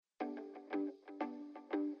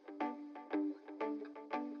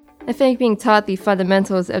I think being taught the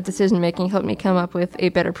fundamentals of decision-making helped me come up with a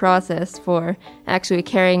better process for actually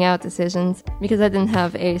carrying out decisions, because I didn't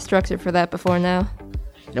have a structure for that before now.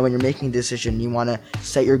 When you're making a decision, you want to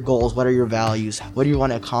set your goals. What are your values? What do you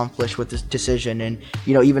want to accomplish with this decision? And,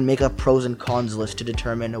 even make a pros and cons list to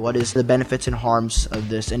determine what is the benefits and harms of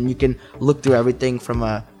this. And you can look through everything from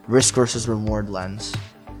a risk versus reward lens.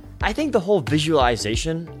 I think the whole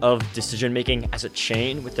visualization of decision making as a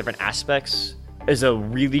chain with different aspects is a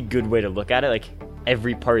really good way to look at it. Like,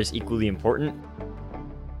 every part is equally important.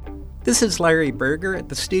 This is Larry Berger at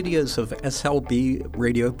the studios of SLB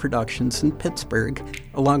Radio Productions in Pittsburgh,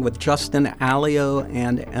 along with Justin Alio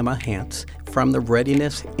and Emma Hance from the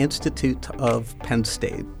Readiness Institute of Penn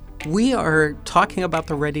State. We are talking about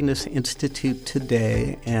the Readiness Institute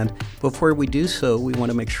today, and before we do so, we want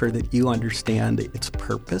to make sure that you understand its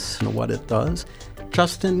purpose and what it does.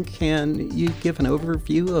 Justin, can you give an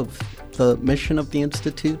overview of the mission of the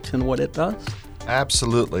Institute and what it does?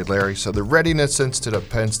 Absolutely, Larry. So the Readiness Institute of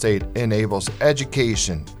Penn State enables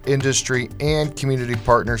education, industry, and community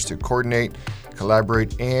partners to coordinate,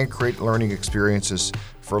 collaborate, and create learning experiences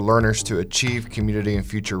for learners to achieve community and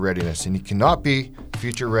future readiness. And you cannot be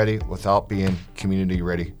future ready without being community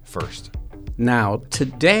ready first. Now,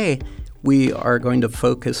 today, we are going to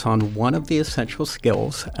focus on one of the essential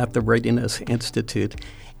skills at the Readiness Institute,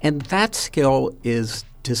 and that skill is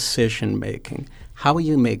decision making. How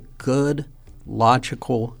you make good,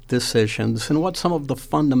 logical decisions and what some of the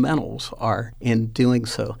fundamentals are in doing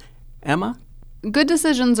so. Emma? Good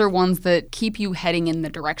decisions are ones that keep you heading in the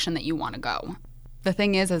direction that you want to go. The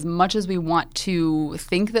thing is, as much as we want to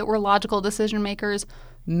think that we're logical decision makers,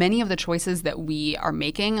 many of the choices that we are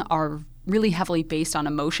making are really heavily based on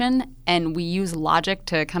emotion, and we use logic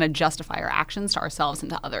to kind of justify our actions to ourselves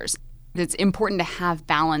and to others. It's important to have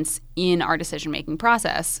balance in our decision-making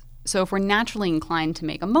process. So if we're naturally inclined to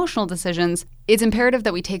make emotional decisions, it's imperative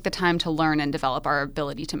that we take the time to learn and develop our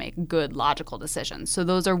ability to make good logical decisions. So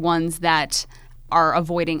those are ones that are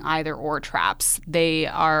avoiding either or traps. They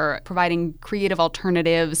are providing creative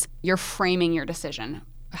alternatives. You're framing your decision.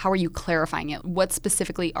 How are you clarifying it? What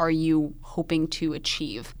specifically are you hoping to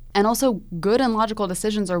achieve? And also, good and logical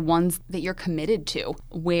decisions are ones that you're committed to,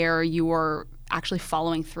 where you're actually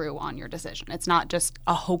following through on your decision. It's not just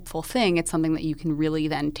a hopeful thing. It's something that you can really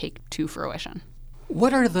then take to fruition.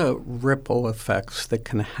 What are the ripple effects that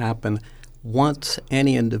can happen once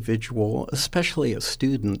any individual, especially a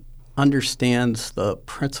student, understands the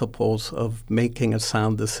principles of making a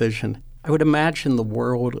sound decision? I would imagine the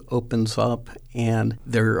world opens up and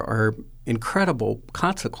there are incredible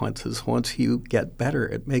consequences once you get better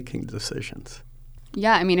at making decisions.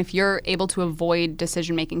 Yeah, I mean, if you're able to avoid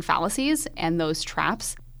decision-making fallacies and those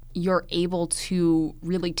traps, you're able to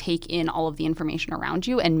really take in all of the information around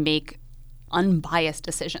you and make unbiased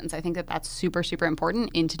decisions. I think that that's super, super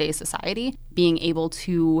important in today's society, being able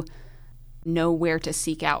to know where to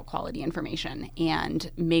seek out quality information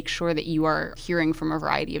and make sure that you are hearing from a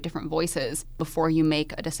variety of different voices before you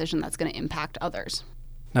make a decision that's going to impact others.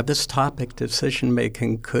 Now, this topic,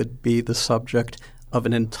 decision-making, could be the subject of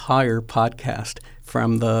an entire podcast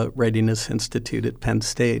from the Readiness Institute at Penn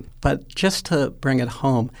State. But just to bring it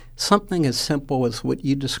home, something as simple as what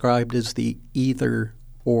you described as the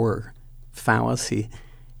either-or fallacy.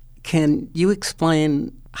 Can you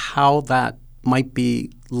explain how that might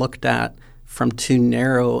be looked at from too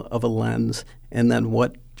narrow of a lens, and then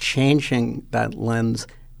what changing that lens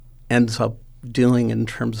ends up doing in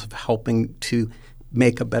terms of helping to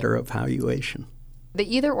make a better evaluation?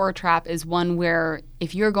 The either-or trap is one where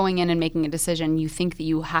if you're going in and making a decision, you think that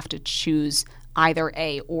you have to choose either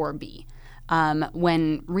A or B,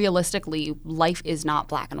 when realistically, life is not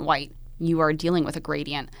black and white. You are dealing with a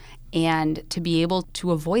gradient. And to be able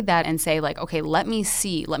to avoid that and say, like, okay, let me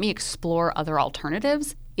explore other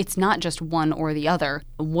alternatives. It's not just one or the other.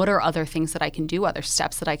 What are other things that I can do, other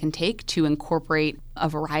steps that I can take to incorporate a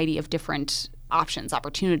variety of different options,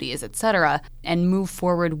 opportunities, et cetera, and move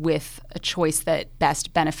forward with a choice that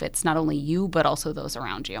best benefits not only you, but also those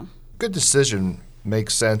around you. Good decision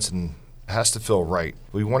makes sense and has to feel right.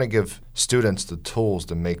 We want to give students the tools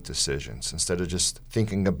to make decisions instead of just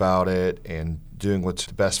thinking about it and doing what's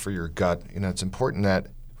best for your gut. It's important that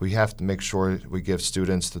we have to make sure we give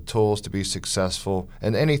students the tools to be successful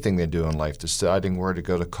in anything they do in life, deciding where to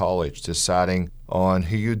go to college, deciding on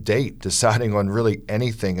who you date, deciding on really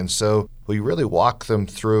anything. And so we really walk them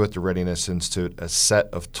through at the Readiness Institute a set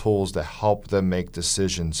of tools to help them make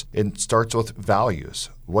decisions. It starts with values.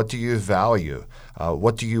 What do you value?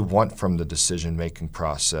 What do you want from the decision-making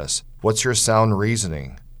process? What's your sound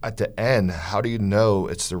reasoning? At the end, how do you know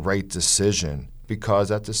it's the right decision? Because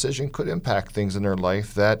that decision could impact things in their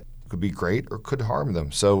life that could be great or could harm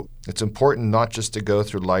them. So it's important not just to go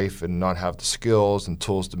through life and not have the skills and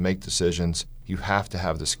tools to make decisions. You have to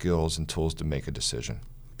have the skills and tools to make a decision.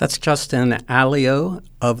 That's Justin Alio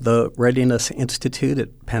of the Readiness Institute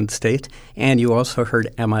at Penn State. And you also heard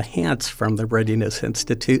Emma Hance from the Readiness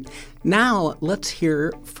Institute. Now let's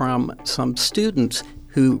hear from some students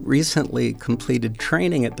who recently completed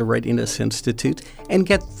training at the Readiness Institute and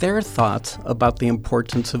get their thoughts about the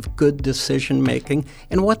importance of good decision-making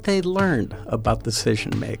and what they learned about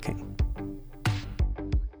decision-making.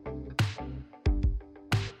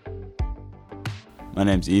 My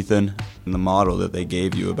name's Ethan, and the model that they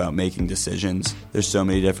gave you about making decisions, there's so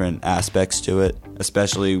many different aspects to it,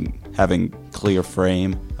 especially having clear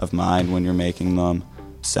frame of mind when you're making them,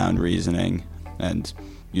 sound reasoning, and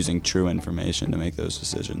using true information to make those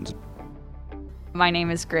decisions. My name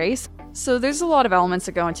is Grace. So there's a lot of elements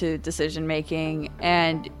that go into decision making,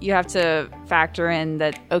 and you have to factor in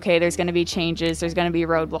that, okay, there's going to be changes, there's going to be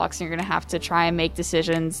roadblocks, and you're going to have to try and make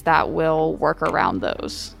decisions that will work around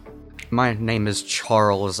those. My name is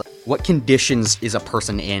Charles. What conditions is a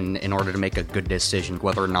person in order to make a good decision,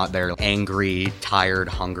 whether or not they're angry, tired,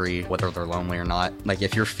 hungry, whether they're lonely or not? Like,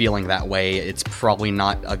 if you're feeling that way, it's probably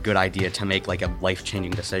not a good idea to make, like, a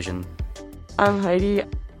life-changing decision. I'm Heidi.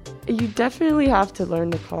 You definitely have to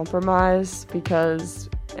learn to compromise, because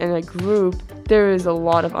in a group, there is a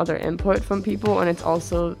lot of other input from people, and it's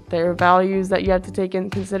also their values that you have to take into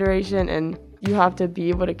consideration, and you have to be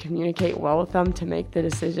able to communicate well with them to make the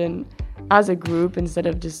decision as a group instead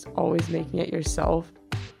of just always making it yourself.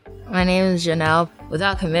 My name is Janelle.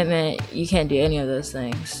 Without commitment, you can't do any of those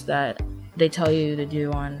things that they tell you to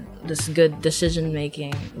do on this good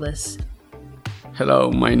decision-making list.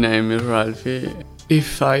 Hello, my name is Ralphie.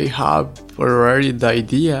 If I have already the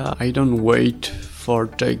idea, I don't wait for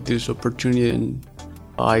take this opportunity, and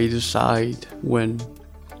I decide when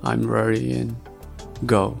I'm ready and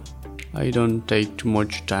go. I don't take too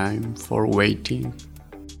much time for waiting.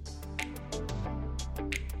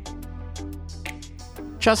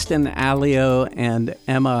 Justin Alio and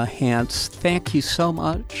Emma Hance, thank you so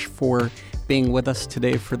much for being with us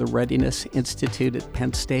today for the Readiness Institute at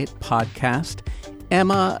Penn State podcast.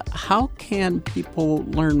 Emma, how can people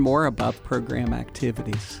learn more about program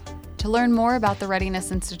activities? To learn more about the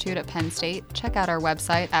Readiness Institute at Penn State, check out our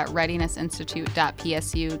website at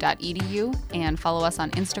readinessinstitute.psu.edu and follow us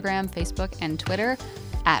on Instagram, Facebook, and Twitter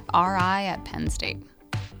at RI at Penn State.